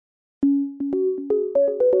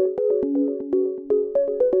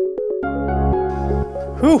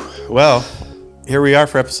Whew. Well, here we are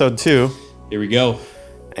for episode 2. Here we go.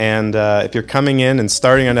 And if you're coming in and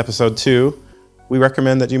starting on episode 2, we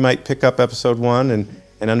recommend that you might pick up episode 1 and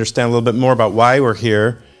understand a little bit more about why we're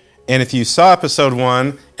here. And if you saw episode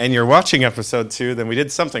 1 and you're watching episode 2, then we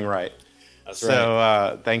did something right. That's right.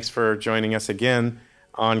 So thanks for joining us again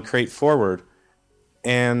on Crate Forward.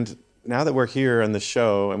 And now that we're here on the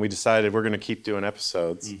show and we decided we're going to keep doing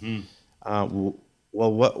episodes,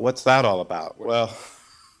 what's that all about? Well,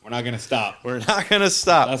 we're not going to stop. We're not going to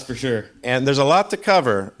stop. That's for sure. And there's a lot to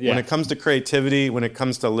cover when it comes to creativity, when it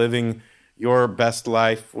comes to living your best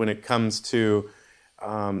life, when it comes to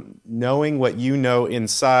knowing what you know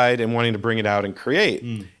inside and wanting to bring it out and create.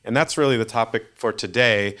 And that's really the topic for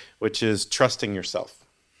today, which is trusting yourself.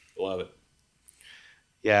 Love it.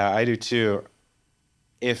 Yeah, I do too.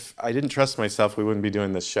 If I didn't trust myself, we wouldn't be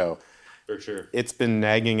doing this show. For sure. It's been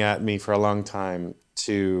nagging at me for a long time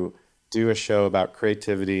to do a show about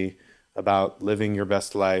creativity, about living your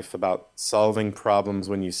best life, about solving problems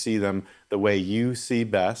when you see them the way you see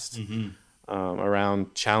best,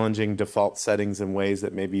 around challenging default settings in ways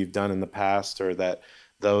that maybe you've done in the past or that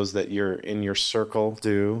those that you're in your circle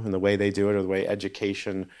do and the way they do it or the way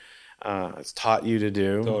education has taught you to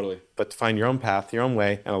do. Totally. But to find your own path, your own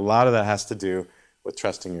way, and a lot of that has to do with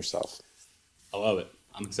trusting yourself. I love it.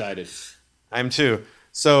 I'm excited. I am too.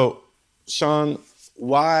 So, Sean,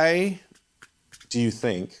 why do you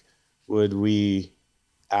think would we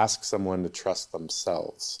ask someone to trust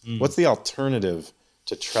themselves? What's the alternative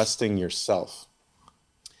to trusting yourself?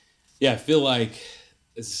 Yeah, I feel like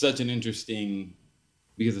it's such an interesting,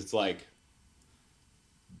 because it's like,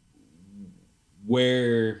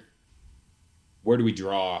 where do we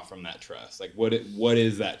draw from that trust? Like, what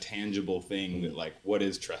is that tangible thing that, like, what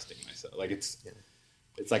is trusting myself? Like, it's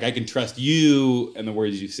like I can trust you and the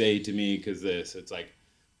words you say to me because it's like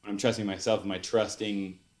when I'm trusting myself, am I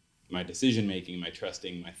trusting my decision making? Am I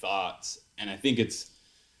trusting my thoughts? And I think it's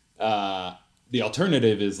the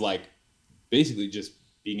alternative is like basically just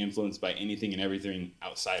being influenced by anything and everything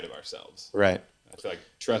outside of ourselves. Right. I feel like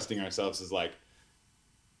trusting ourselves is like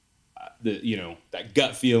that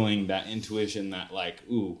gut feeling, that intuition, that like,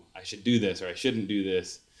 ooh, I should do this or I shouldn't do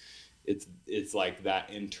this. It's like that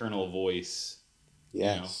internal voice.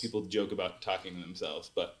 Yes. You know, people joke about talking to themselves,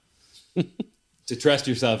 but to trust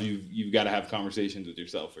yourself, you've got to have conversations with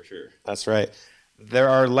yourself for sure. That's right. There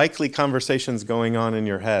are likely conversations going on in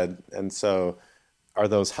your head, and so are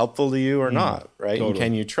those helpful to you or not, right? Totally. And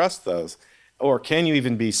can you trust those? Or can you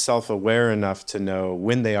even be self-aware enough to know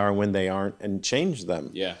when they are and when they aren't and change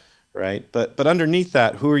them? Yeah. Right? But underneath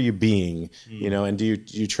that, who are you being? You know, and do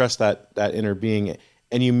you trust that inner being?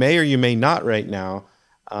 And you may or you may not right now.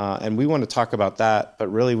 And we want to talk about that, but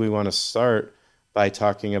really we want to start by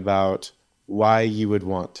talking about why you would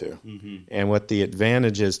want to and what the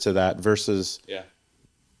advantage is to that versus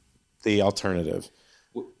the alternative.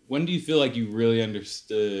 When do you feel like you really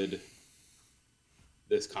understood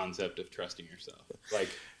this concept of trusting yourself? Like,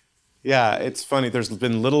 yeah, it's funny. There's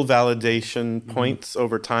been little validation points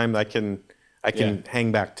over time that I can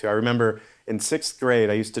hang back to. I remember in 6th grade,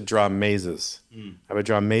 I used to draw mazes. I would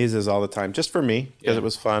draw mazes all the time, just for me, because it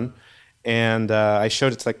was fun. And I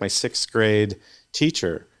showed it to like my 6th grade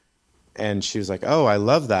teacher, and she was like, "Oh, I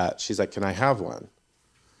love that." She's like, "Can I have one?"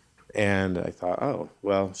 And I thought, "Oh,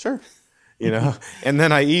 well, sure," you know. And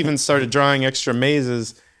then I even started drawing extra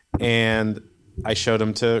mazes, and I showed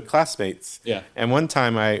them to classmates. Yeah. And one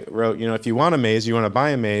time I wrote, if you want a maze, you want to buy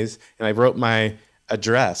a maze, and I wrote my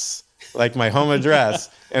address, like my home address.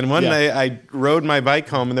 And one day I rode my bike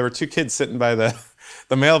home, and there were 2 kids sitting by the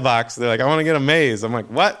mailbox. They're like, "I want to get a maze." I'm like,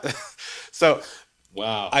 "What?" So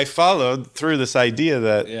wow. I followed through this idea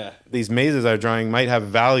that these mazes I'm drawing might have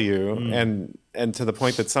value, and to the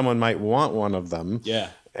point that someone might want one of them. Yeah.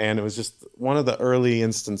 And it was just one of the early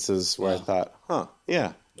instances where I thought,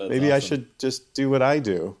 maybe awesome. I should just do what I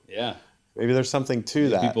do. Yeah. Maybe there's something to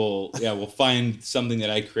that. People, will find something that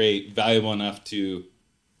I create valuable enough to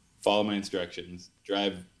follow my instructions,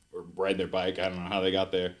 drive or ride their bike. I don't know how they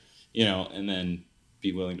got there, and then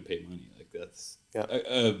be willing to pay money. Like that's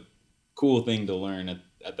a cool thing to learn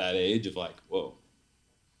at that age of like, whoa,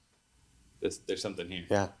 there's something here.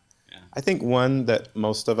 Yeah. I think one that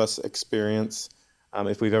most of us experience,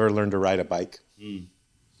 if we've ever learned to ride a bike.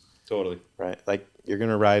 Totally. Right. Like you're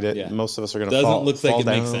going to ride it. Yeah. Most of us are going to fall. Doesn't look like it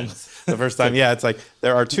down makes sense. the first time. Yeah. It's like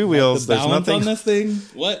there are 2 wheels. The There's balance nothing on this thing.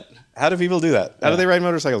 What? How do people do that? How do they ride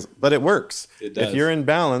motorcycles? But it works. It does. If you're in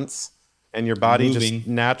balance and your body Moving. just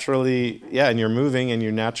naturally, and you're moving and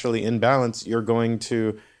you're naturally in balance, you're going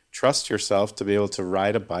to trust yourself to be able to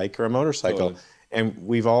ride a bike or a motorcycle. Totally.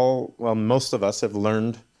 And most of us have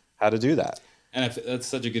learned how to do that. And that's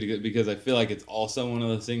such a good, because I feel like it's also one of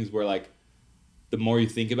those things where like the more you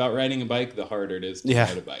think about riding a bike, the harder it is to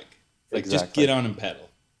ride a bike. Like just get on and pedal.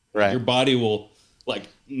 Right. Your body will like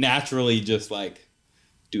naturally just like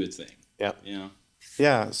do its thing. Yeah. You know?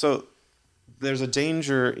 Yeah. So there's a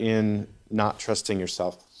danger in not trusting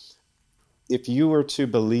yourself. If you were to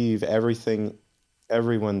believe everything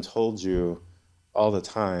everyone told you all the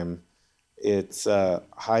time, it's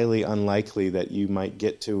highly unlikely that you might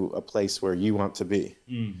get to a place where you want to be.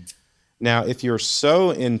 Now, if you're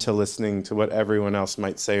so into listening to what everyone else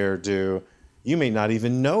might say or do, you may not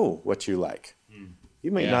even know what you like.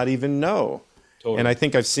 You may not even know. Totally. And I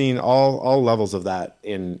think I've seen all levels of that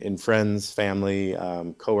in friends, family,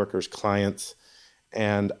 coworkers, clients.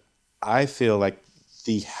 And I feel like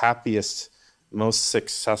the happiest, most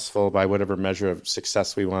successful, by whatever measure of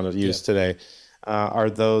success we want to use today, are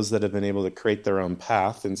those that have been able to create their own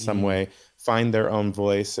path in some way, find their own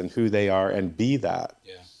voice and who they are, and be that.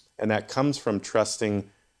 Yeah. And that comes from trusting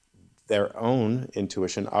their own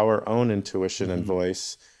intuition, our own intuition and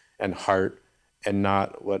voice and heart, and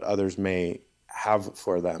not what others may have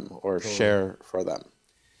for them or share for them.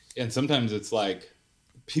 And sometimes it's like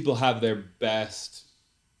people have their best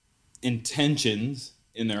intentions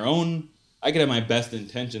in their own. I could have my best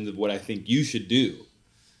intentions of what I think you should do,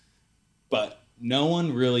 but no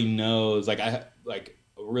one really knows. Like a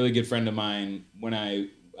really good friend of mine, when I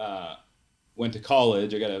went to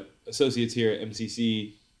college, I got an associate's here at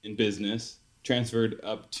MCC in business, transferred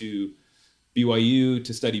up to BYU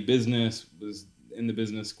to study business, was in the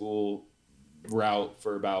business school route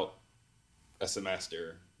for about a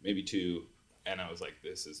semester, maybe two. And I was like,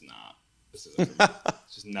 this isn't for me.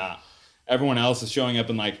 It's just not. Everyone else is showing up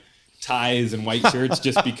in like ties and white shirts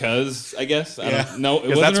just because, I guess. I don't know.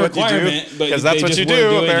 It wasn't a requirement, but because that's what you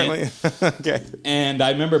do, apparently. Okay. And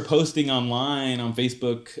I remember posting online on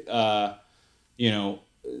Facebook,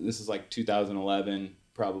 this is like 2011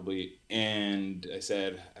 probably, and I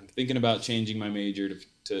said, I'm thinking about changing my major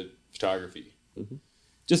to photography.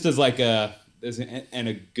 Just as like a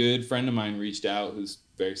good friend of mine reached out who's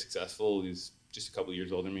very successful. He's just a couple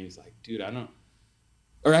years older than me. He's like, dude, I don't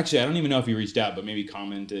even know if he reached out, but maybe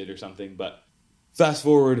commented or something. But fast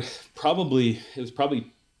forward, it was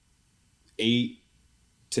probably 8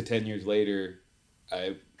 to 10 years later.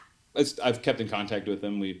 I've kept in contact with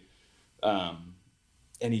him.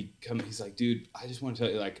 And he's like, dude, I just want to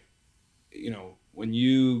tell you, like, when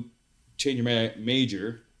you change your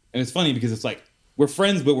major, and it's funny because it's like, we're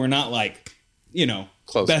friends, but we're not like,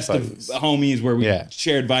 close best buddies. Of homies where we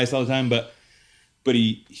share advice all the time. But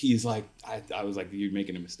he's like, I was like, you're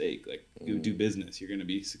making a mistake. Like, you do business, you're going to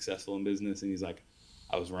be successful in business. And he's like,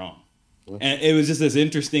 I was wrong. And it was just this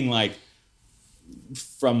interesting, like,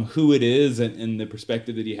 from who it is and the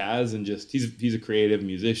perspective that he has, and just he's a creative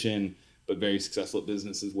musician, but very successful at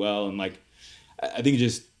business as well. And like, I think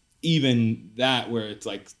just even that, where it's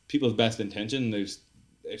like people's best intention, there's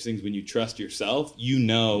things when you trust yourself,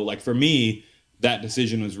 like for me, that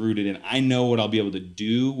decision was rooted in, I know what I'll be able to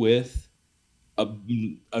do with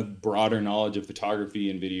a broader knowledge of photography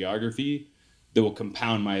and videography that will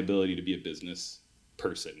compound my ability to be a business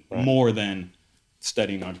person more than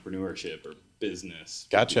studying entrepreneurship or business.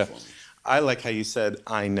 Gotcha. I like how you said,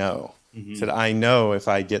 I know. Said, I know if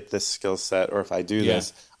I get this skill set or if I do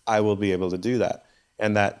this, I will be able to do that.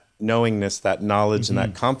 And that knowingness, that knowledge, and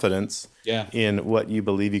that confidence in what you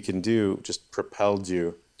believe you can do just propelled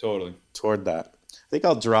you toward that. I think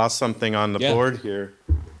I'll draw something on the board here.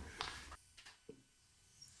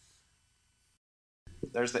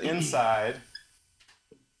 There's the inside,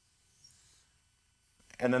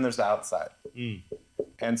 and then there's the outside.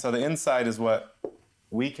 And so the inside is what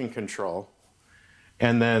we can control.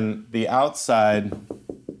 And then the outside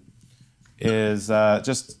is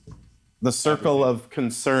just the circle of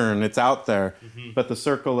concern. It's out there, but the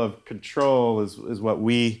circle of control is what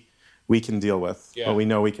we can deal with, what we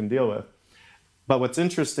know we can deal with. But what's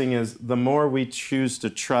interesting is the more we choose to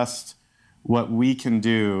trust what we can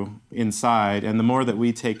do inside, and the more that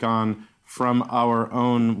we take on from our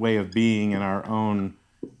own way of being and our own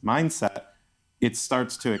mindset, it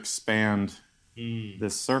starts to expand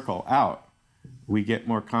this circle out. We get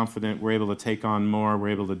more confident. We're able to take on more. We're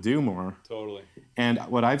able to do more. Totally. And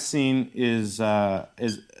what I've seen are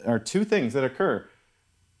two things that occur.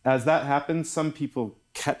 As that happens, some people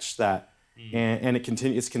catch that, and it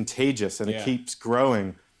continues. It's contagious, and it keeps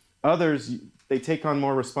growing. Others, they take on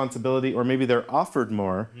more responsibility, or maybe they're offered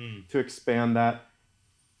more to expand that,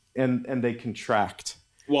 and they contract.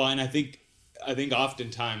 Well, and I think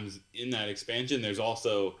oftentimes in that expansion, there's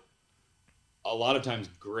also a lot of times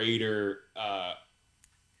greater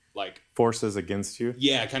like forces against you.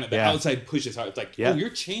 Yeah, kind of the outside pushes hard. It's like, oh, you're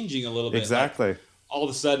changing a little bit. Exactly. Like, all of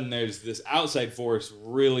a sudden, there's this outside force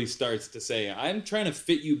really starts to say, I'm trying to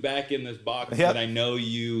fit you back in this box that I know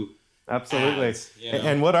you. Absolutely. As, you know?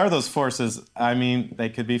 And what are those forces? I mean, they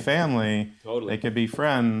could be family. Totally. They could be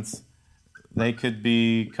friends. They could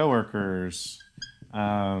be coworkers.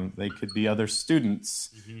 They could be other students.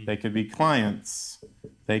 Mm-hmm. They could be clients.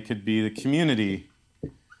 They could be the community.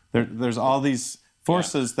 There's all these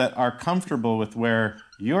forces that are comfortable with where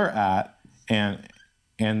you're at, and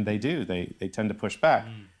they do. They tend to push back.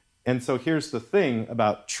 Mm. And so here's the thing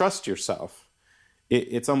about trust yourself.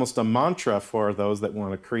 It's almost a mantra for those that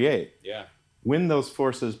want to create. Yeah. When those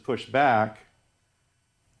forces push back,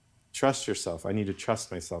 trust yourself. I need to trust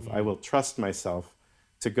myself. I will trust myself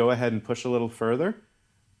to go ahead and push a little further,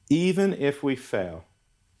 even if we fail,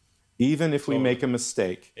 even if we make a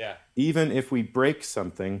mistake, even if we break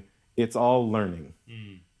something, it's all learning,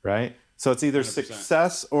 right? So it's either 100%.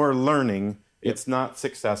 Success or learning. Yep. It's not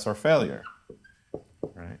success or failure,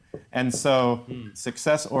 right? And so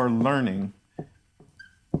success or learning.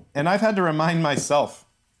 And I've had to remind myself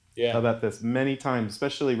about this many times,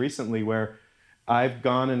 especially recently, where I've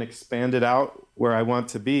gone and expanded out where I want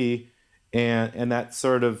to be, and that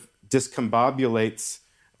sort of discombobulates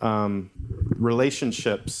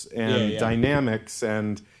relationships and dynamics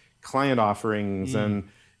and client offerings and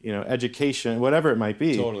education, whatever it might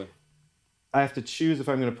be. Totally. I have to choose if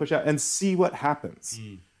I'm going to push out and see what happens,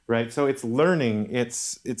 right? So it's learning.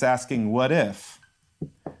 It's asking, what if?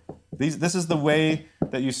 This is the way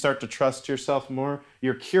that you start to trust yourself more.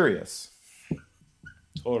 You're curious.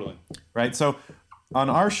 Totally. Right? So on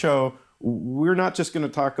our show, we're not just going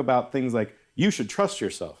to talk about things like you should trust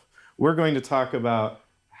yourself. We're going to talk about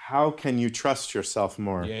how can you trust yourself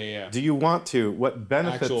more? Yeah. Do you want to? What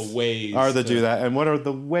benefits actual ways are to do that? And what are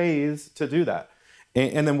the ways to do that?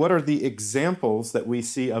 And then what are the examples that we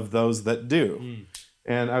see of those that do?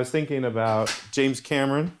 And I was thinking about James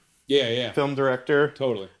Cameron. Yeah. Film director.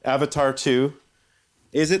 Totally. Avatar 2.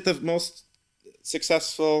 Is it the most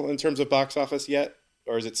successful in terms of box office yet?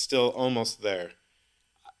 Or is it still almost there?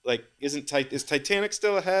 Like, is Titanic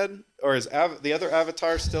still ahead? Or is the other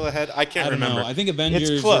Avatar still ahead? I can't remember. Know. I think Avengers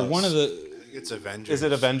it's close. One of the... It's Avengers. Is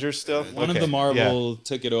it Avengers still? One of the Marvel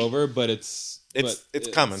took it over, but it's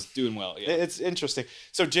coming. It's doing well. Yeah. It's interesting.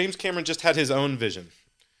 So James Cameron just had his own vision.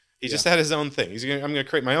 He just had his own thing. I'm going to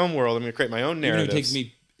create my own world. I'm going to create my own narrative. It takes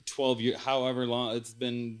me 12 years, however long it's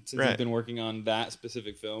been since he's been working on that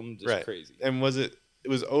specific film. Just crazy. And it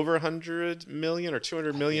was over 100 million or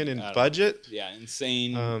 200 million in budget. Yeah,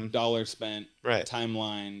 insane dollar spent. Right.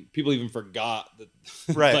 Timeline. People even forgot that.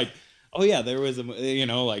 Right. Like, oh yeah, there was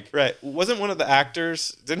Right. Didn't one of the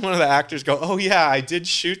actors go, oh yeah, I did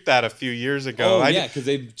shoot that a few years ago. Oh yeah, because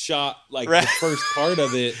they shot the first part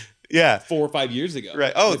of it. 4 or 5 years ago.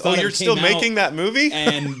 Right. Oh, you're still making that movie?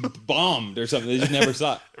 And bombed or something. They just never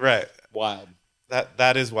saw it. Right. Wild.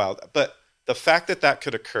 That is wild. But the fact that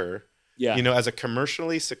could occur, yeah. As a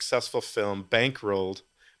commercially successful film bankrolled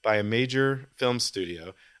by a major film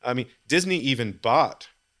studio. I mean, Disney even bought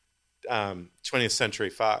 20th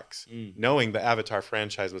Century Fox, knowing the Avatar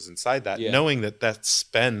franchise was inside that, knowing that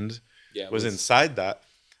spend was inside that.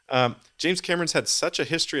 James Cameron's had such a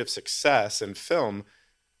history of success in film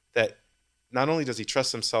that not only does he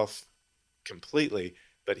trust himself completely,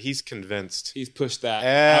 but he's convinced. He's pushed that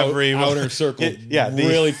outer circle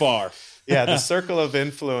really far. The circle of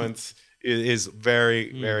influence is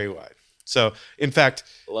very, very wide. So, in fact,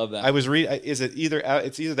 love that. I was reading. It's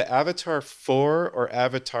either the Avatar 4 or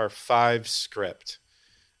Avatar 5 script.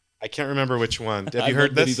 I can't remember which one. Have you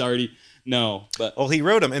heard this? He's already but he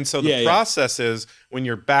wrote them, and so the process is when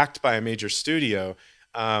you're backed by a major studio,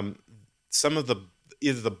 some of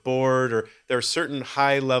either the board or there are certain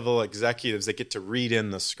high level executives that get to read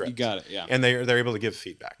in the script. You got it, yeah, and they're able to give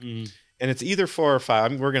feedback. Mm-hmm. And it's either 4 or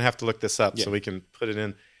 5. We're gonna have to look this up so we can put it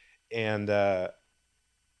in. And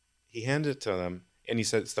he handed it to them, and he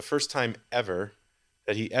said it's the first time ever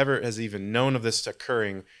that he ever has even known of this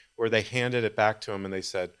occurring, where they handed it back to him and they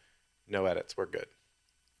said, "No edits, we're good."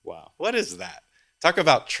 Wow, what is that? Talk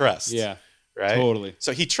about trust. Yeah, right. Totally.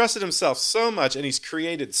 So he trusted himself so much, and he's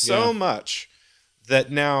created so much that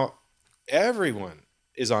now everyone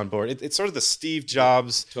is on board. It's sort of the Steve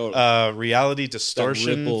Jobs reality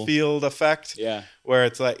distortion field effect. Yeah, where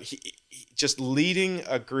it's like he just leading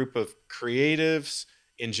a group of creatives,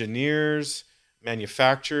 engineers,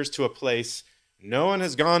 manufacturers to a place no one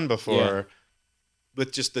has gone before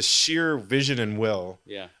with just the sheer vision and will.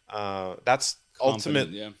 Yeah. That's ultimate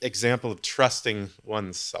example of trusting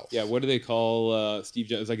oneself. Yeah. What do they call Steve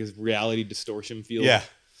Jobs? Like his reality distortion field. Yeah.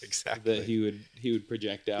 Exactly. that he would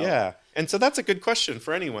project out. Yeah. And so that's a good question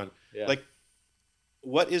for anyone. Yeah. Like,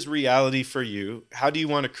 what is reality for you? How do you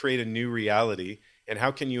want to create a new reality? And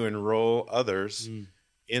how can you enroll others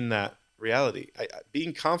in that reality?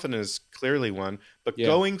 Being confident is clearly one, but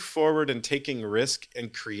going forward and taking risk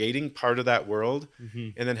and creating part of that world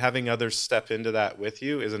and then having others step into that with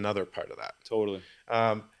you is another part of that. Totally.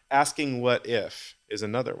 Asking what if is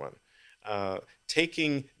another one.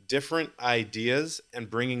 Taking different ideas and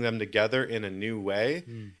bringing them together in a new way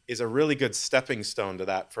is a really good stepping stone to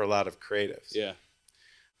that for a lot of creatives. Yeah.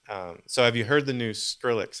 So have you heard the new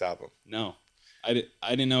Skrillex album? No, I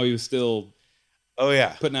didn't know he was still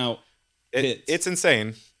putting out hits. It's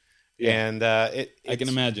insane. Yeah. And I can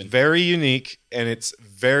imagine. Very unique, and it's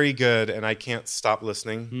very good, and I can't stop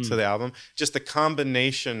listening to the album. Just the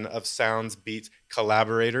combination of sounds, beats,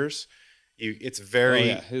 collaborators. It's very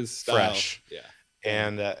his style. Fresh. Yeah.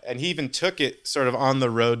 And he even took it sort of on the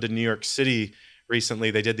road to New York City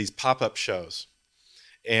recently. They did these pop-up shows,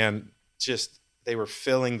 and just they were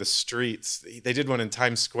filling the streets. They did one in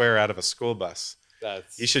Times Square out of a school bus.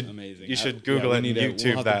 That's amazing. You should Google it and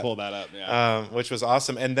YouTube we'll have to pull that up. Yeah. Which was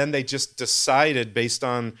awesome. And then they just decided, based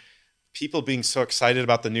on people being so excited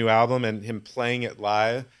about the new album and him playing it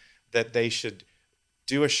live, that they should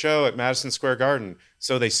do a show at Madison Square Garden.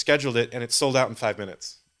 So they scheduled it, and it sold out in 5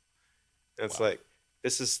 minutes. And it's like,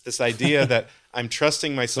 this idea that I'm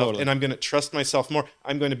trusting myself, and I'm going to trust myself more.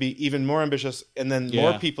 I'm going to be even more ambitious, and then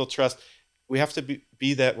more people trust. We have to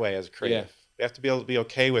be that way as a creative. Yeah. We have to be able to be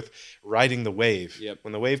okay with riding the wave. Yep.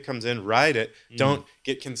 When the wave comes in, ride it. Don't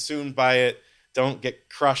get consumed by it. Don't get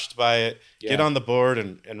crushed by it. Yeah. Get on the board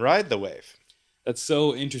and ride the wave. That's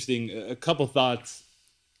so interesting. A couple thoughts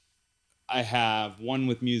I have, one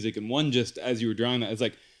with music and one just as you were drawing that. It's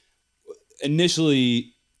like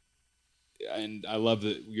initially, and I love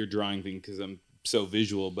that you're drawing thing because I'm so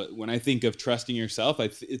visual, but when I think of trusting yourself,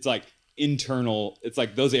 it's like internal. It's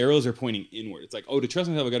like those arrows are pointing inward. It's like, to trust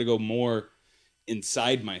myself, I got to go more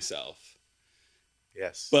inside myself.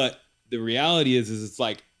 Yes. But the reality is it's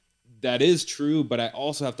like, that is true, but I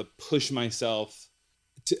also have to push myself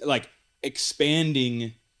to like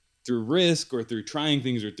expanding through risk or through trying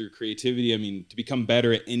things or through creativity. I mean, to become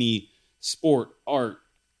better at any sport, art,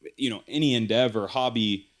 any endeavor,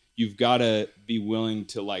 hobby, you've got to be willing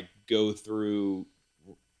to like go through,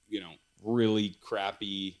 really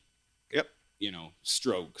crappy,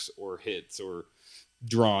 strokes or hits or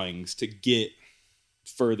drawings to get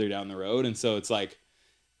further down the road. And so it's like,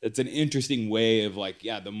 it's an interesting way of like,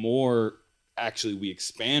 the more actually we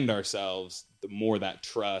expand ourselves, the more that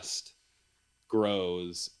trust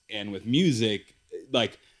grows. And with music,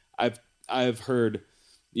 like I've heard,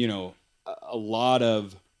 a lot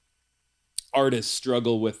of artists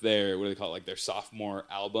struggle with their, what do they call it? Like their sophomore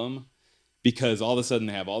album, because all of a sudden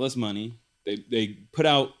they have all this money. They put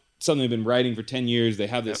out something they've been writing for 10 years. They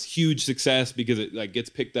have this huge success because it like gets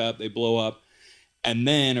picked up, they blow up. And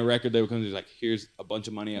then a record label comes and is like, here's a bunch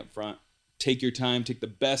of money up front. Take your time, take the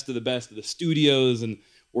best of the studios, and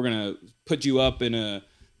we're going to put you up in a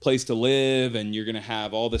place to live, and you're going to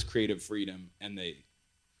have all this creative freedom. And they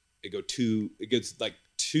they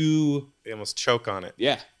almost choke on it.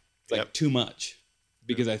 Yeah. It's like too much.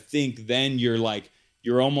 Because I think then you're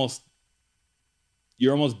almost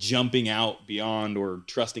jumping out beyond or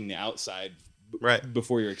trusting the outside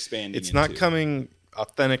before you're expanding. It's not coming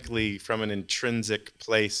authentically from an intrinsic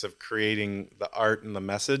place of creating the art and the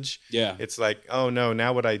message. Yeah. It's like, oh no,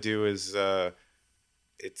 now what I do is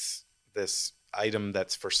it's this item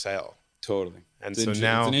that's for sale. Totally. And it's so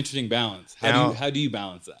now it's an interesting balance. How do you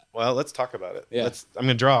balance that? Well, let's talk about it. Yeah. I'm going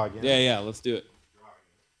to draw again. Yeah, let's do it.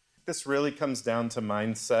 This really comes down to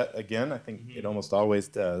mindset again. I think it almost always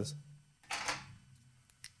does.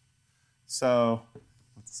 So,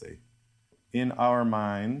 let's see. In our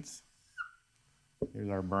minds, here's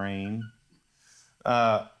our brain.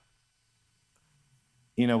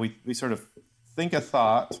 We sort of think a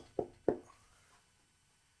thought,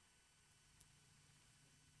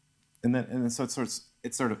 and then so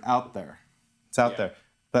it's sort of out there. It's out there.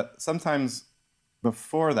 But sometimes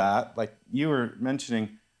before that, like you were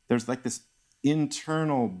mentioning, there's like this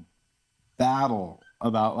internal battle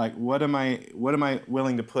about like what am I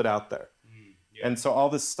willing to put out there? And so all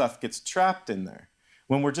this stuff gets trapped in there.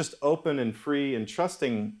 When we're just open and free and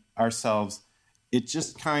trusting ourselves, it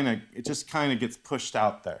just kind of gets pushed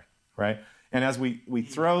out there, right? And as we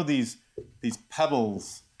throw these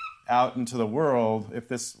pebbles out into the world, if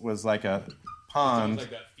this was like a pond, it's like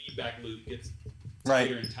that feedback loop gets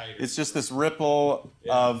tighter and tighter. It's just this ripple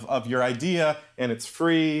of your idea, and it's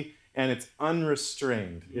free and it's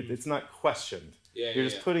unrestrained. It's not questioned. You're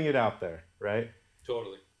just putting it out there, right?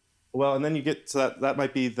 Totally. Well, and then you get to that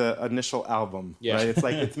might be the initial album, Yeah. right? It's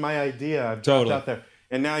like, it's my idea. I've dropped Totally. out there.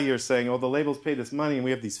 And now you're saying, oh, the label's paid us money and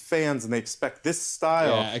we have these fans and they expect this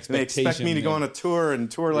style. Yeah, and they expect me to go on a tour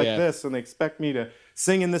and tour like Yeah. this. And they expect me to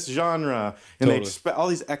sing in this genre. And Totally. they expect all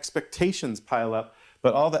these expectations pile up.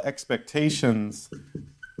 But all the expectations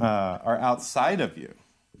are outside of you.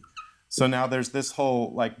 So now there's this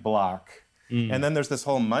whole like block. And then there's this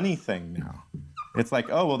whole money thing now. It's like,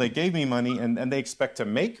 oh, well, they gave me money and they expect to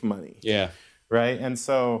make money. Yeah. Right. And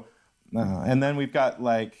so, and then we've got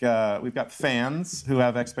fans who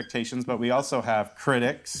have expectations, but we also have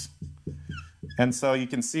critics. And so you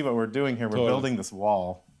can see what we're doing here. We're Totally. building this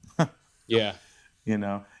wall, Yeah. you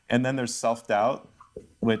know, and then there's self-doubt,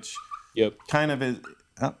 which Yep. kind of is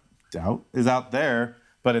doubt is out there,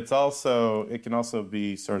 but it can also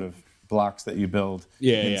be sort of blocks that you build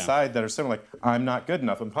inside that are similar, like I'm not good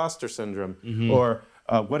enough, imposter syndrome, or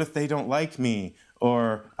what if they don't like me,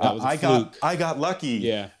 or I got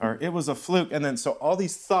lucky, or it was a fluke, and then so all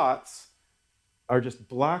these thoughts are just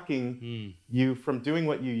blocking you from doing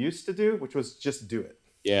what you used to do, which was just do it.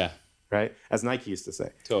 Yeah. Right, as Nike used to say.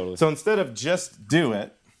 Totally. So instead of just do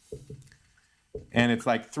it, and it's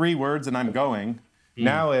like 3 words and I'm going,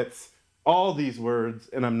 now it's all these words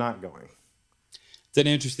and I'm not going. It's an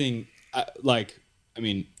interesting,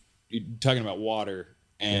 you're talking about water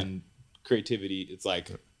and creativity. It's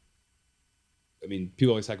like, people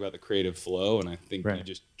always talk about the creative flow, and I think you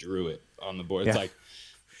just drew it on the board. It's like,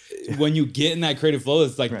 when you get in that creative flow,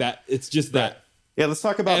 it's like that. It's just that. Yeah, let's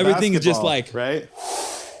talk about everything is just basketball, like, right?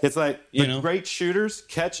 It's like the great shooters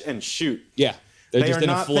catch and shoot. Yeah. They just are in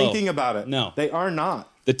a not flow. thinking about it. No. They are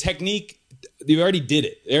not. The technique, they already did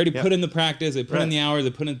it. They already put in the practice. They put in the hours. They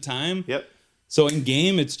put in the time. Yep. So in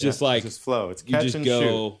game, it's just like it's just flow. It's you catch just and go,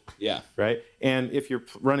 shoot. yeah, right. And if you're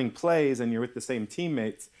running plays and you're with the same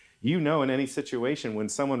teammates, you know in any situation when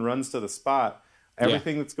someone runs to the spot,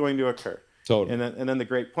 everything that's going to occur. Totally. And then the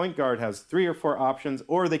great point guard has 3 or 4 options,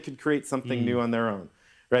 or they could create something new on their own,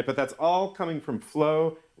 right? But that's all coming from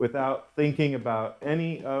flow without thinking about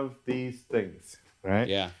any of these things, right?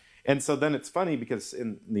 Yeah. And so then it's funny because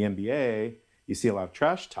in the NBA, you see a lot of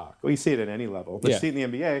trash talk. Well, you see it at any level. But you see it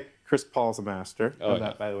in the NBA, Chris Paul's a master of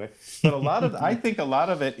that, by the way. But I think a lot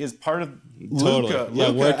of it is part of Luka.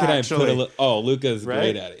 Yeah, where can actually. I put Luka's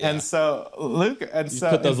great at it. Yeah. And so Luka, and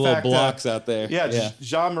so put those little blocks out there. Yeah,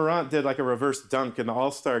 Jean Morant did like a reverse dunk in the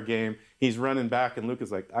All-Star game. He's running back, and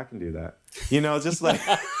Luka's like, I can do that. Just like,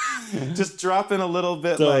 just dropping a little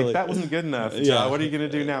bit, like that wasn't good enough. Ja, what are you gonna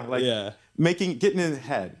do now? Like, getting in his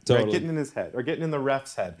head, right? Getting in his head, or getting in the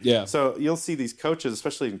ref's head. Yeah. So you'll see these coaches,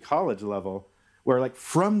 especially in college level, where like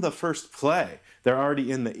from the first play, they're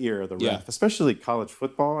already in the ear of the ref, especially college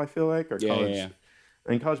football, I feel like, or college,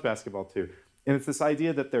 and college basketball too. And it's this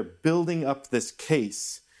idea that they're building up this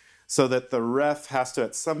case so that the ref has to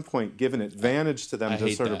at some point give an advantage to them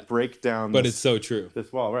to sort of break down it's so true.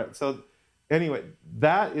 This wall, right? So anyway,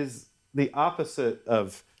 that is the opposite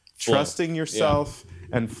of trusting yourself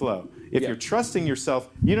and flow. If you're trusting yourself,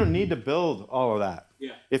 you don't need to build all of that.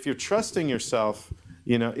 Yeah. If you're trusting yourself,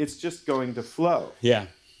 it's just going to flow. Yeah.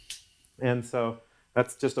 And so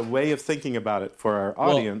that's just a way of thinking about it for our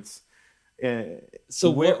audience. So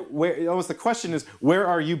where almost the question is, where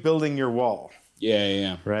are you building your wall?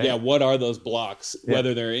 Yeah. Right? Yeah, what are those blocks,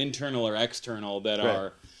 whether they're internal or external, that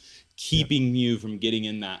are keeping you from getting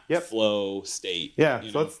in that flow state? Yeah,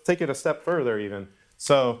 so let's take it a step further even.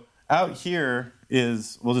 So out here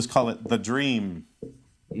is, we'll just call it the dream,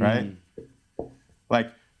 right?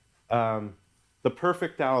 Like the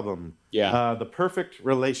perfect album, the perfect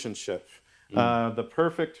relationship, the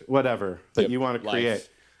perfect whatever that you want to create.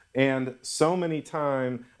 And so many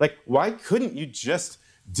times, like, why couldn't you just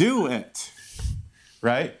do it,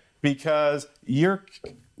 right? Because you're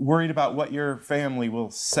worried about what your family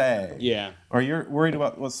will say. Yeah. Or you're worried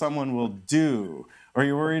about what someone will do. Or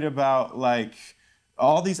you're worried about, like,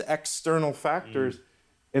 all these external factors.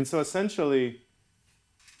 And so essentially,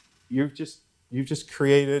 you've just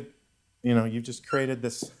created, you've just created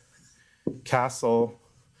this castle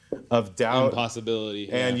of doubt,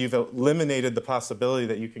 impossibility, and you've eliminated the possibility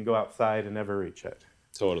that you can go outside and never reach it.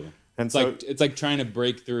 Totally. And it's like trying to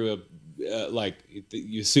break through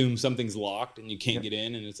you assume something's locked and you can't get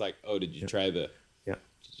in, and it's like, oh, did you try the? Did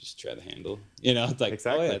you just try the handle? It's like,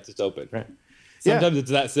 exactly. Oh yeah, it's just open. Right. Sometimes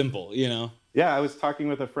it's that simple. Yeah, I was talking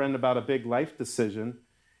with a friend about a big life decision,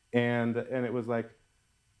 and it was like,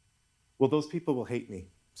 well, those people will hate me,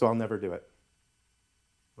 so I'll never do it.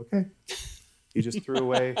 Okay. You just threw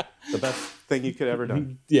away the best thing you could ever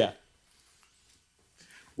done. Yeah.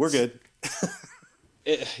 We're good.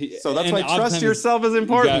 So that's why trust yourself is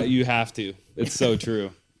important. You have to. It's so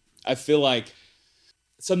true. I feel like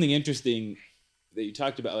something interesting that you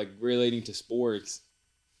talked about, like relating to sports,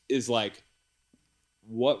 is like,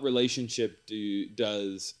 what relationship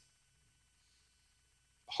does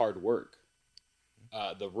hard work,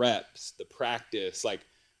 the reps, the practice, like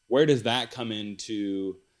where does that come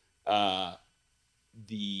into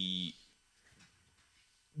the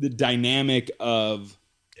dynamic of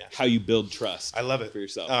how you build trust? I love it for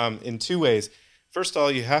yourself. in two ways. First of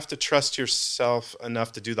all, you have to trust yourself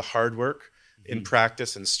enough to do the hard work in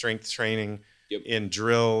practice and strength training, in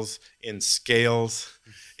drills, in scales,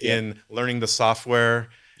 in learning the software.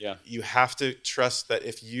 Yeah. You have to trust that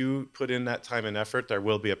if you put in that time and effort, there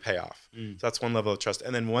will be a payoff. So that's one level of trust.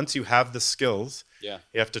 And then once you have the skills, you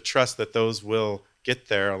have to trust that those will get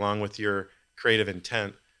there along with your creative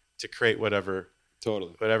intent to create whatever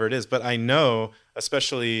it is. But I know,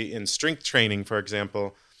 especially in strength training, for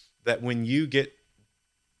example, that when you get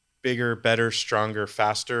bigger, better, stronger,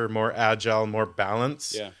 faster, more agile, more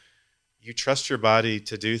balanced, you trust your body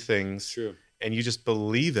to do things, and you just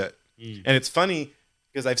believe it. And it's funny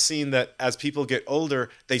because I've seen that as people get older,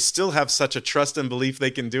 they still have such a trust and belief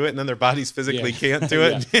they can do it, and then their bodies physically can't do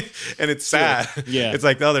it. And it's sad. It's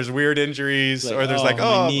like, oh, there's weird injuries, like, or there's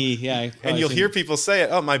my knee. And you'll hear people say it,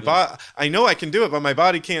 oh, my body, I know I can do it, but my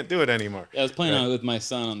body can't do it anymore. I was playing out with my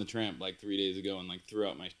son on the tramp like 3 days ago and like threw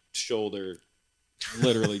out my shoulder,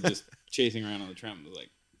 literally just chasing around on the tramp. Was like,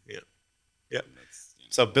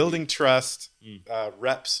 So building trust,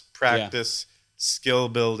 reps, practice, skill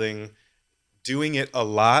building, doing it a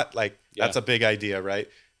lot, like that's a big idea, right?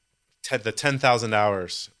 The 10,000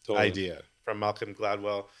 hours idea from Malcolm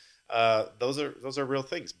Gladwell. Those are real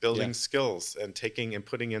things. Building skills and taking and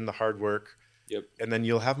putting in the hard work. And then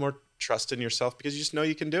you'll have more trust in yourself because you just know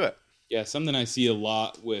you can do it. Yeah, something I see a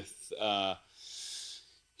lot with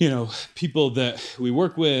people that we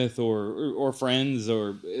work with or friends,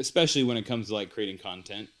 or especially when it comes to like creating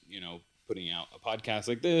content, putting out a podcast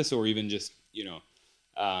like this, or even just,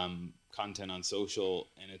 content on social.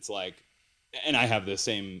 And it's like, and I have the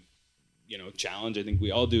same, challenge. I think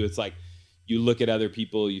we all do. It's like, you look at other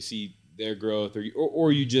people, you see their growth,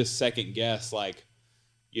 or you just second guess, like,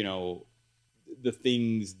 the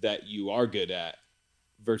things that you are good at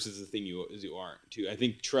versus the thing you aren't too. I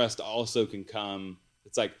think trust also can come.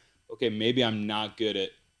 It's like, okay, maybe I'm not good at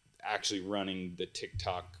actually running the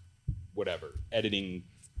TikTok, whatever, editing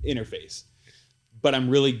interface, but I'm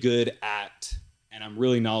really good at, and I'm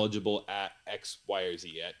really knowledgeable at X, Y, or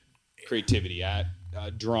Z, at creativity, at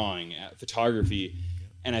drawing, at photography.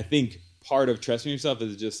 And I think part of trusting yourself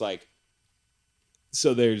is just like,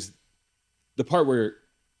 so there's the part where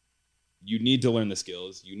you need to learn the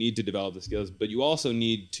skills, you need to develop the skills, but you also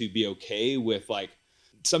need to be okay with like,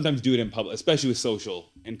 sometimes do it in public, especially with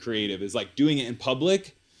social and creative, is like doing it in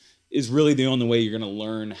public is really the only way you're going to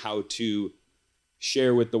learn how to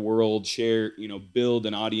share with the world, build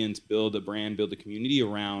an audience, build a brand, build a community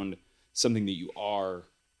around something that you are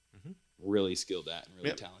really skilled at and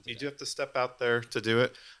really talented You do have to step out there to do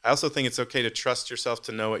it. I also think it's okay to trust yourself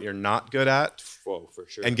to know what you're not good at. Whoa, for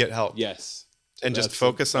sure. And get help. Yes. And just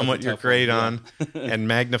focus on what you're great on and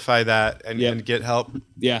magnify that and get help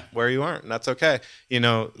where you aren't. And that's okay.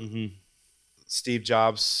 Steve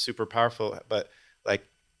Jobs, super powerful, but like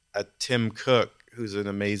a Tim Cook, who's an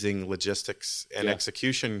amazing logistics and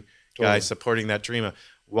execution guy supporting that dream.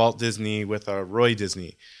 Walt Disney with a Roy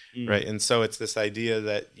Disney, right? And so it's this idea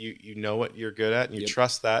that you know what you're good at and you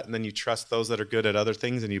trust that, and then you trust those that are good at other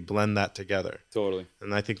things and you blend that together. Totally.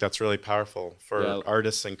 And I think that's really powerful for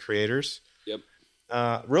artists and creators.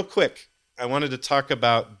 Real quick, I wanted to talk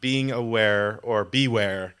about being aware or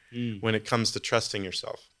beware when it comes to trusting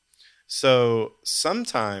yourself. So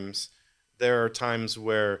sometimes there are times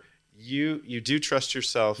where you do trust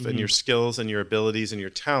yourself and your skills and your abilities and your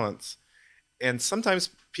talents. And sometimes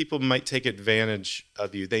people might take advantage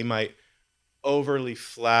of you. They might overly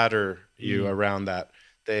flatter you around that.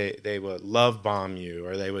 They would love bomb you,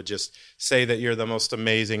 or they would just say that you're the most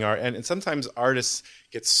amazing art. And sometimes artists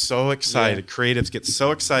get so excited, creatives get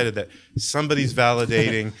so excited that somebody's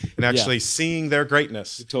validating and actually seeing their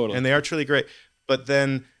greatness. Totally. And they are truly great. But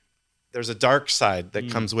then there's a dark side that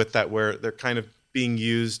comes with that, where they're kind of being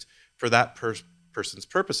used for that person's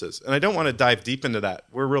purposes. And I don't want to dive deep into that.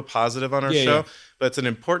 We're real positive on our show, but it's an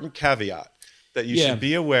important caveat that you should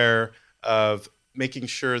be aware of, making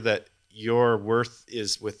sure that your worth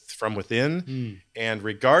is from within, and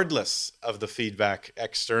regardless of the feedback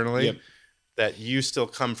externally, that you still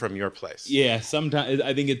come from your place. Yeah, sometimes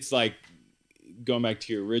I think it's like, going back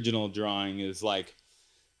to your original drawing, is like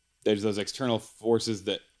there's those external forces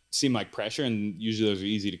that seem like pressure, and usually those are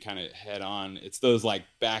easy to kind of head on. It's those like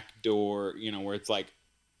backdoor, where it's like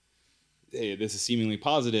hey, this is seemingly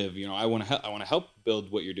positive. I want to help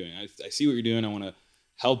build what you're doing. I see what you're doing. I want to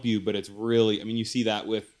help you, but it's really, you see that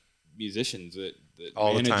with musicians that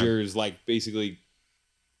All managers like basically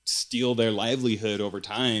steal their livelihood over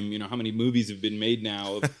time. How many movies have been made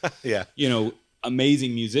now of, yeah.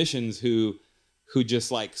 Amazing musicians who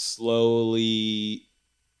just like slowly.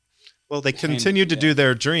 Well, they continued to do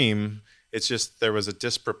their dream. It's just there was a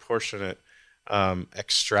disproportionate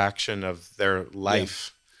extraction of their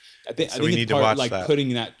life. Yeah. I think we need to watch like that.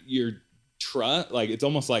 Putting that your trust, like it's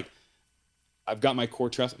almost like I've got my core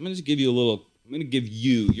trust. I'm going to just give you a little. I'm going to give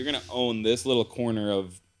you. You're going to own this little corner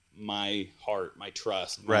of my heart, my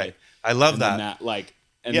trust. Right. I love that.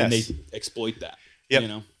 Then they exploit that.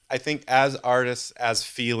 Yep. I think as artists, as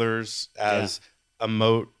feelers, as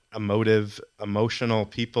emotive, emotional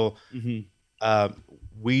people,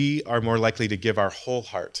 we are more likely to give our whole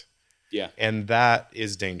heart. Yeah. And that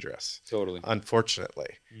is dangerous. Totally.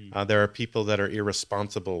 Unfortunately. There are people that are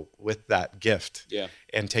irresponsible with that gift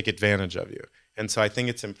and take advantage of you. And so I think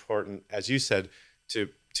it's important, as you said, to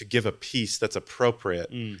give a piece that's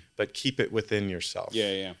appropriate, but keep it within yourself.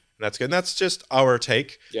 Yeah, yeah. And that's good. And that's just our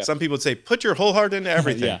take. Yeah. Some people would say, put your whole heart into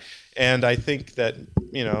everything. And I think that,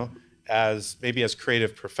 as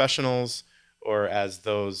creative professionals or as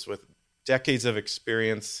those with decades of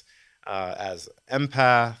experience, as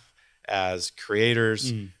empath, as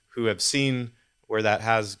creators who have seen where that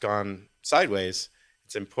has gone sideways,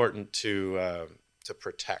 it's important to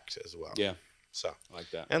protect as well. Yeah. So I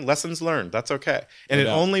like that. And lessons learned. That's okay. And it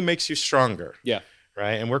only makes you stronger. Yeah.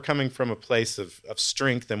 Right. And we're coming from a place of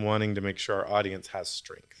strength and wanting to make sure our audience has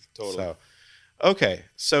strength. Totally. So, okay.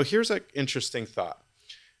 So here's an interesting thought.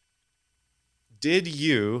 Did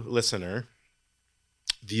you, listener,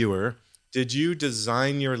 viewer, did you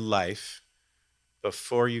design your life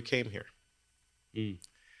before you came here?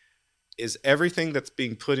 Is everything that's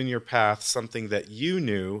being put in your path something that you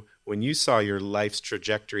knew when you saw your life's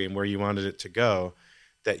trajectory and where you wanted it to go,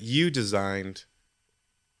 that you designed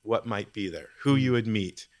what might be there, who you would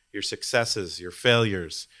meet, your successes, your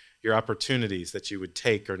failures, your opportunities that you would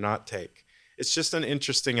take or not take? It's just an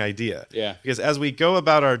interesting idea. Yeah. Because as we go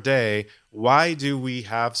about our day, why do we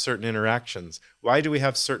have certain interactions? Why do we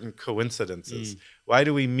have certain coincidences? Why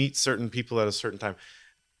do we meet certain people at a certain time?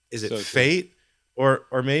 Is it fate? Or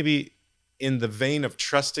maybe in the vein of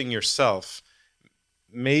trusting yourself,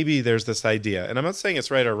 maybe there's this idea, and I'm not saying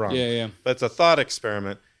it's right or wrong, but it's a thought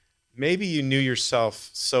experiment. Maybe you knew yourself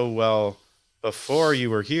so well before you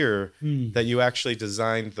were here that you actually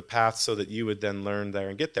designed the path so that you would then learn there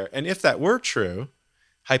and get there. And if that were true,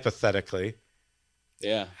 hypothetically,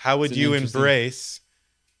 how would you embrace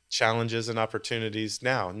challenges and opportunities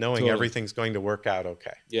now, knowing everything's going to work out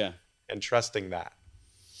okay? Yeah. And trusting that.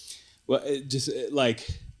 Well, it just like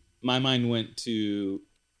my mind went to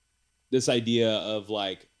this idea of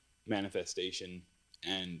like manifestation,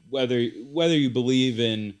 and whether you believe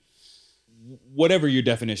in whatever your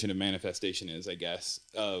definition of manifestation is, I guess,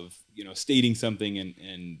 of, stating something and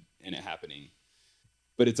it happening.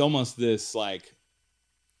 But it's almost this like,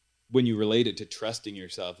 when you relate it to trusting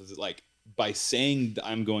yourself, is it like by saying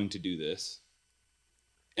I'm going to do this,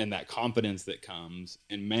 and that confidence that comes,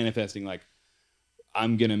 and manifesting like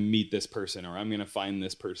I'm going to meet this person, or I'm going to find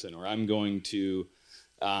this person, or I'm going to,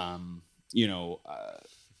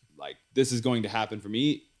 like this is going to happen for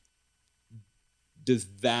me. Does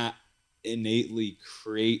that innately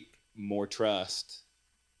create more trust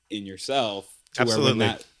in yourself? Absolutely.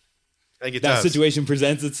 I think it does. That situation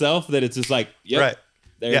presents itself, that it's just like, it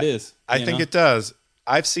is. I think it does.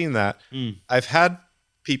 I've seen that. I've had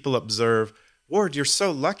people observe, Ward, you're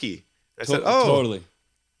so lucky. I said, totally.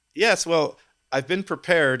 Yes, well, I've been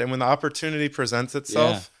prepared, and when the opportunity presents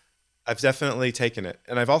itself, I've definitely taken it.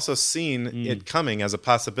 And I've also seen it coming as a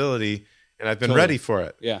possibility, and I've been ready for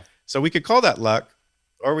it. Yeah. So we could call that luck,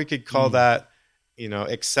 or we could call that,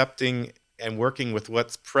 accepting and working with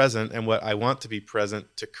what's present and what I want to be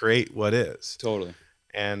present to create what is. Totally.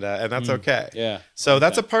 And that's okay. Yeah. So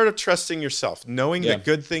that's a part of trusting yourself, knowing that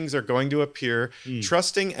good things are going to appear,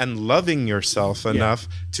 trusting and loving yourself enough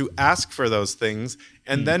to ask for those things.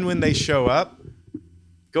 And then when they show up,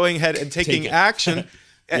 going ahead and taking action.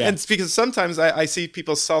 And because sometimes I see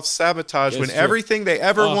people self-sabotage when everything they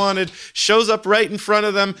ever wanted shows up right in front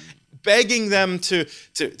of them, begging them to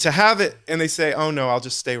have it. And they say, oh no, I'll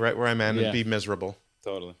just stay right where I'm at and be miserable.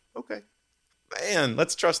 Totally. Okay. Man,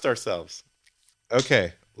 let's trust ourselves.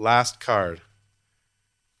 Okay, last card.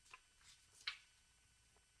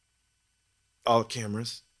 All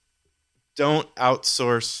cameras. Don't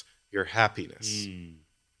outsource your happiness.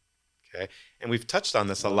 Okay, and we've touched on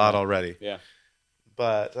this a lot already. Yeah.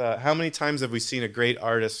 But how many times have we seen a great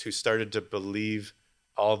artist who started to believe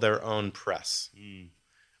all their own press?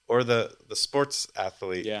 Or the sports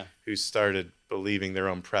athlete who started believing their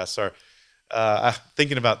own press? Or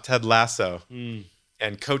thinking about Ted Lasso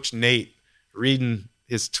and Coach Nate reading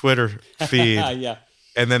his Twitter feed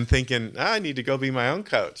and then thinking, I need to go be my own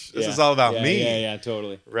coach. This is all about me. Yeah,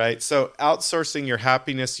 totally. Right? So outsourcing your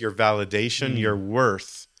happiness, your validation, your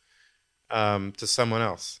worth to someone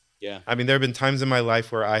else. Yeah. I mean, there have been times in my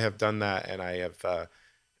life where I have done that and I have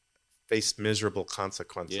faced miserable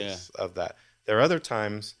consequences of that. There are other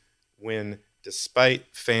times when, despite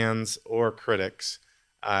fans or critics,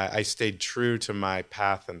 I stayed true to my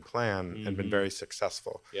path and plan and been very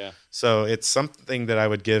successful. Yeah. So it's something that I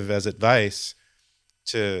would give as advice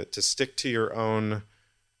to stick to your own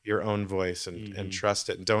voice and trust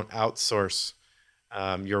it, and don't outsource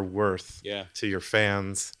your worth to your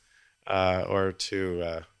fans or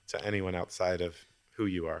to anyone outside of who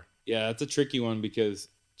you are. Yeah, that's a tricky one, because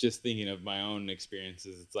just thinking of my own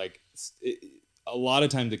experiences, it's like a lot of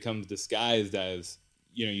times it comes disguised as,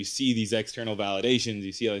 you see these external validations,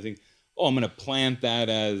 you see other things. Oh, I'm going to plant that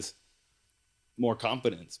as more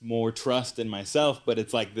confidence, more trust in myself. But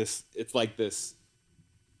it's like this,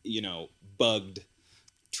 bugged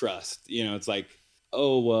trust. It's like,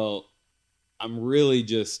 oh, well, I'm really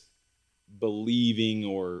just believing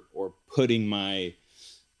or putting my,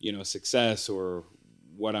 success or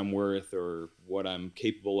what I'm worth or what I'm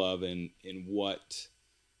capable of in what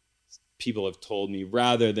people have told me,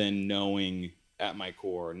 rather than knowing at my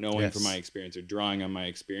core, knowing from my experience or drawing on my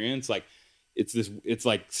experience. Like it's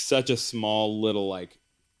like such a small little like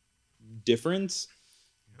difference,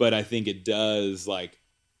 but I think it does like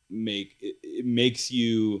it makes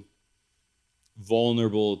you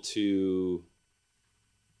vulnerable to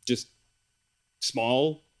just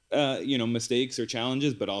small, mistakes or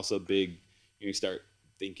challenges, but also big. You start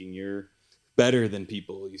thinking you're better than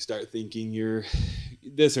people. You start thinking you're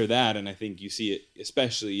this or that. And I think you see it,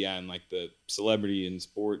 especially, in like the celebrity and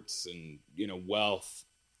sports and, wealth,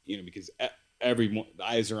 because the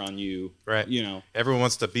eyes are on you. Right. Everyone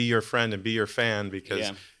wants to be your friend and be your fan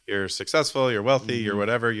because you're successful, you're wealthy, you're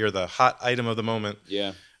whatever, you're the hot item of the moment.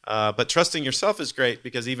 Yeah. But trusting yourself is great,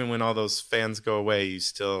 because even when all those fans go away, you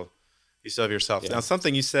still have yourself. Yeah. Now,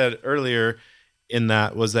 something you said earlier in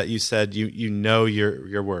that was that you said you know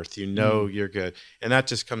your worth, you're good, and that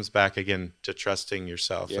just comes back again to trusting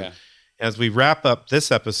yourself. Yeah. And as we wrap up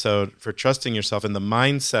this episode for trusting yourself and the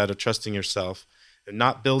mindset of trusting yourself, and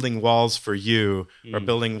not building walls for you or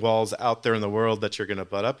building walls out there in the world that you're going to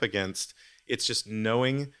butt up against, it's just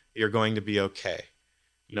knowing you're going to be okay,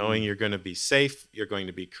 knowing you're going to be safe, you're going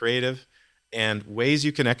to be creative, and ways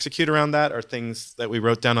you can execute around that are things that we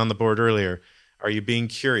wrote down on the board earlier. Are you being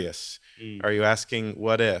curious? Are you asking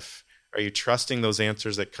what if? Are you trusting those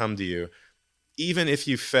answers that come to you? Even if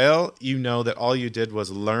you fail, you know that all you did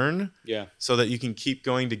was learn, so that you can keep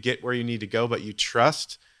going to get where you need to go, but you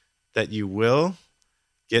trust that you will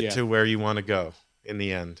get to where you want to go in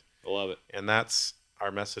the end. I love it. And that's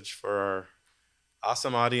our message for our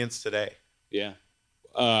awesome audience today. Yeah.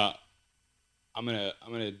 I'm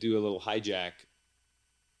gonna do a little hijack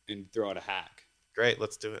and throw out a hack. Great,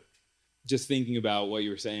 let's do it. Just thinking about what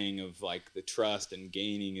you were saying of like the trust and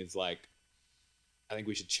gaining is like, I think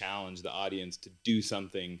we should challenge the audience to do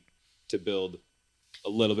something to build a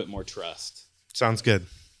little bit more trust. Sounds good.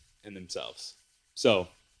 In themselves. So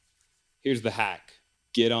here's the hack.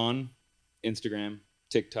 Get on Instagram,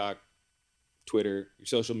 TikTok, Twitter, your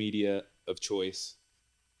social media of choice,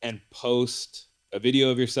 and post a video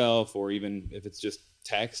of yourself, or even if it's just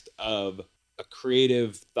text, of a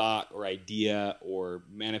creative thought or idea or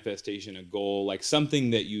manifestation, a goal, like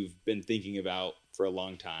something that you've been thinking about for a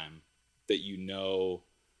long time that you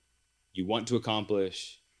want to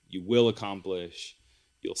accomplish, you will accomplish,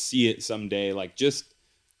 you'll see it someday. Like just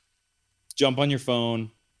jump on your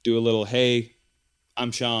phone, do a little, hey,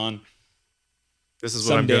 I'm Sean. This is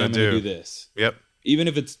what I'm going to do. This. Yep. Even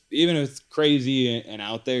if it's crazy and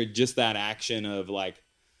out there, just that action of like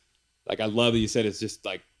I love that you said it's just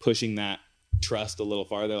like pushing that trust a little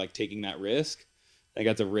farther, like taking that risk. I think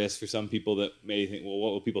that's a risk for some people that may think, well,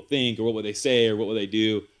 what will people think, or what will they say, or what will they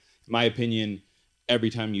do? In my opinion, every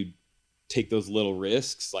time you take those little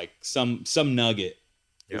risks, like some nugget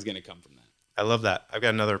is going to come from that. I love that. I've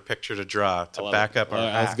got another picture to draw to back up our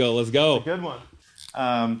hack. Let's go. It's a good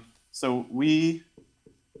one. So we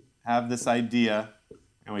have this idea,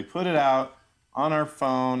 and we put it out on our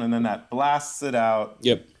phone, and then that blasts it out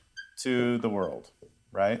to the world,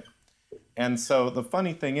 right? And so the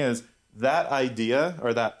funny thing is, that idea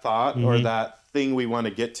or that thought or that thing we want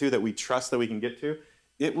to get to, that we trust that we can get to,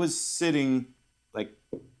 it was sitting like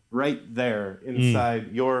right there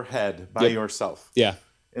inside your head by yourself. Yeah.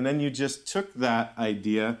 And then you just took that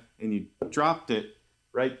idea and you dropped it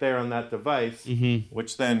right there on that device,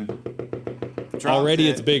 which then already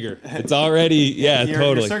it's bigger. It's already,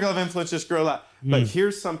 totally. Your circle of influence just grew a lot. But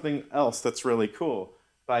here's something else that's really cool.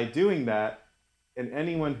 By doing that, and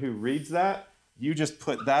anyone who reads that, you just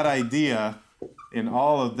put that idea in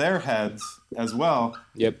all of their heads as well.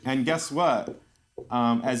 Yep. And guess what?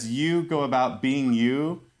 As you go about being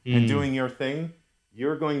you and doing your thing,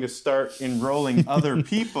 you're going to start enrolling other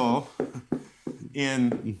people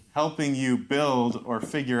in helping you build or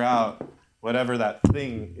figure out whatever that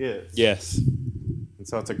thing is. Yes. And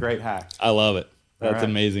so it's a great hack. I love it. That's right.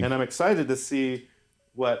 amazing. And I'm excited to see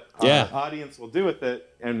what our audience will do with it.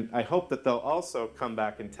 And I hope that they'll also come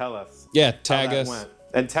back and tell us. Yeah, tag us. Went.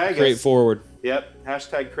 And tag Create us. Forward. Yep.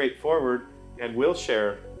 Hashtag Create Forward. And we'll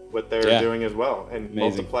share what they're doing as well and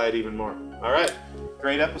multiply it even more. All right.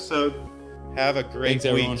 Great episode. Have a great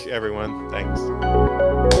week, everyone. Thanks.